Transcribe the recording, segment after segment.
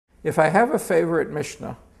If I have a favorite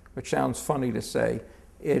Mishna, which sounds funny to say,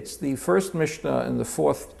 it's the first Mishna in the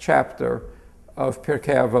 4th chapter of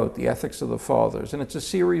Pirkei Avot, the Ethics of the Fathers, and it's a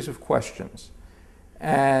series of questions.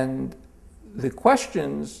 And the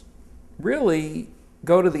questions really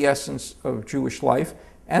go to the essence of Jewish life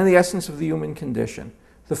and the essence of the human condition.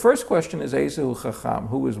 The first question is, Ezehu Chacham,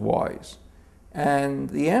 who is wise? And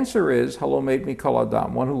the answer is, Halomed Mikol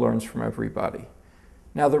Adam, one who learns from everybody.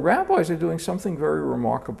 Now the rabbis are doing something very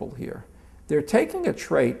remarkable here. They're taking a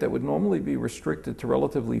trait that would normally be restricted to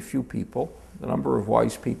relatively few people. The number of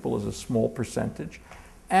wise people is a small percentage.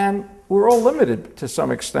 And we're all limited to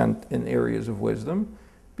some extent in areas of wisdom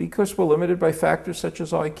because we're limited by factors such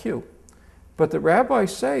as IQ. But the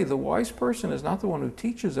rabbis say the wise person is not the one who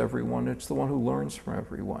teaches everyone, it's the one who learns from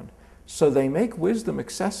everyone. So they make wisdom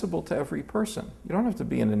accessible to every person. You don't have to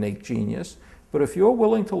be an innate genius, but if you're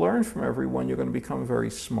willing to learn from everyone, you're going to become very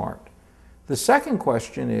smart. The second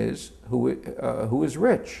question is, who is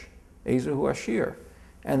rich? Ezehu Ashir.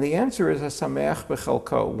 And the answer is Hasameach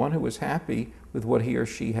B'chelko, one who is happy with what he or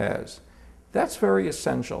she has. That's very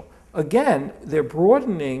essential. Again, they're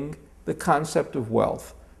broadening the concept of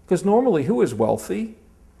wealth. Because normally, who is wealthy?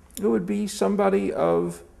 It would be somebody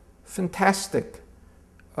of fantastic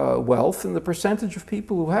wealth, and the percentage of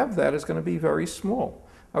people who have that is going to be very small.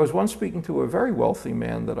 I was once speaking to a very wealthy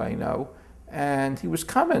man that I know, and he was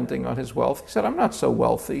commenting on his wealth. He said, I'm not so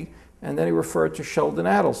wealthy. And then he referred to Sheldon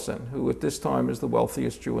Adelson, who at this time is the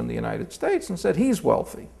wealthiest Jew in the United States, and said he's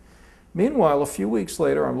wealthy. Meanwhile, a few weeks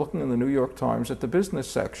later, I'm looking in the New York Times at the business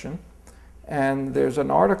section, and there's an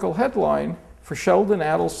article headline, for Sheldon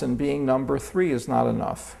Adelson being number 3 is not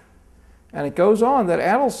enough. And it goes on that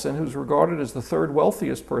Adelson, who's regarded as the 3rd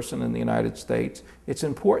wealthiest person in the United States, it's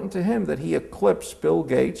important to him that he eclipse Bill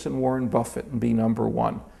Gates and Warren Buffett and be number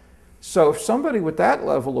 1. So if somebody with that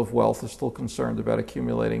level of wealth is still concerned about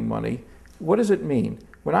accumulating money, what does it mean?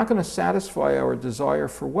 We're not going to satisfy our desire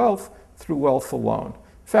for wealth through wealth alone.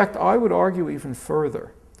 In fact, I would argue even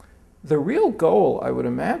further. The real goal, I would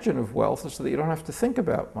imagine, of wealth is so that you don't have to think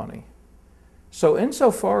about money. So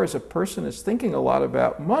insofar as a person is thinking a lot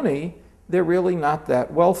about money, they're really not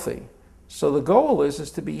that wealthy. So the goal is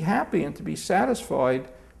to be happy and to be satisfied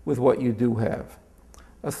with what you do have.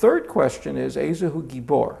 A third question is, Ezehu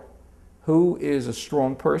Gibor, who is a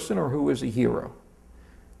strong person or who is a hero?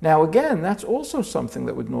 Now again, that's also something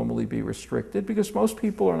that would normally be restricted because most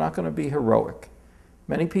people are not going to be heroic.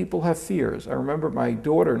 Many people have fears. I remember my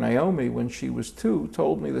daughter, Naomi, when she was 2,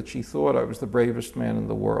 told me that she thought I was the bravest man in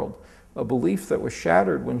the world. A belief that was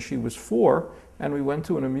shattered when she was 4, and we went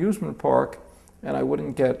to an amusement park, and I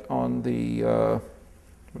wouldn't get on the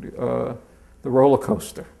roller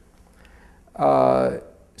coaster.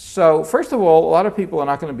 So first of all, a lot of people are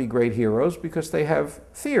not going to be great heroes because they have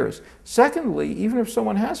fears. Secondly, even if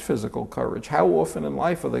someone has physical courage, how often in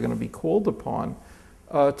life are they going to be called upon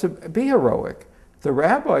to be heroic? The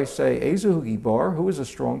rabbis say, Ezehu Gibar, who is a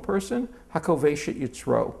strong person, Hakoveshet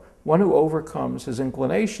Yitzro, one who overcomes his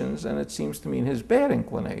inclinations, and it seems to mean his bad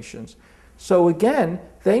inclinations. So again,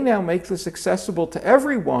 they now make this accessible to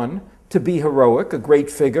everyone to be heroic, a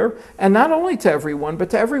great figure, and not only to everyone,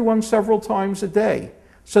 but to everyone several times a day.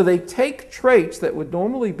 So they take traits that would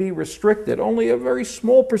normally be restricted. Only a very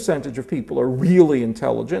small percentage of people are really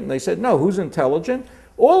intelligent, and they said, no, who's intelligent?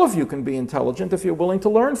 All of you can be intelligent if you're willing to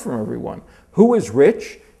learn from everyone. Who is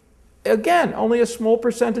rich? Again, only a small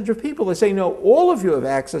percentage of people. They say, no, all of you have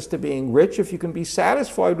access to being rich if you can be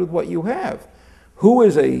satisfied with what you have. Who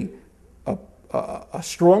is a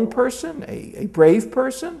strong person, a brave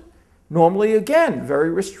person? Normally, again, very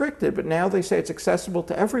restricted, but now they say it's accessible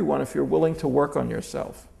to everyone if you're willing to work on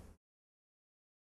yourself.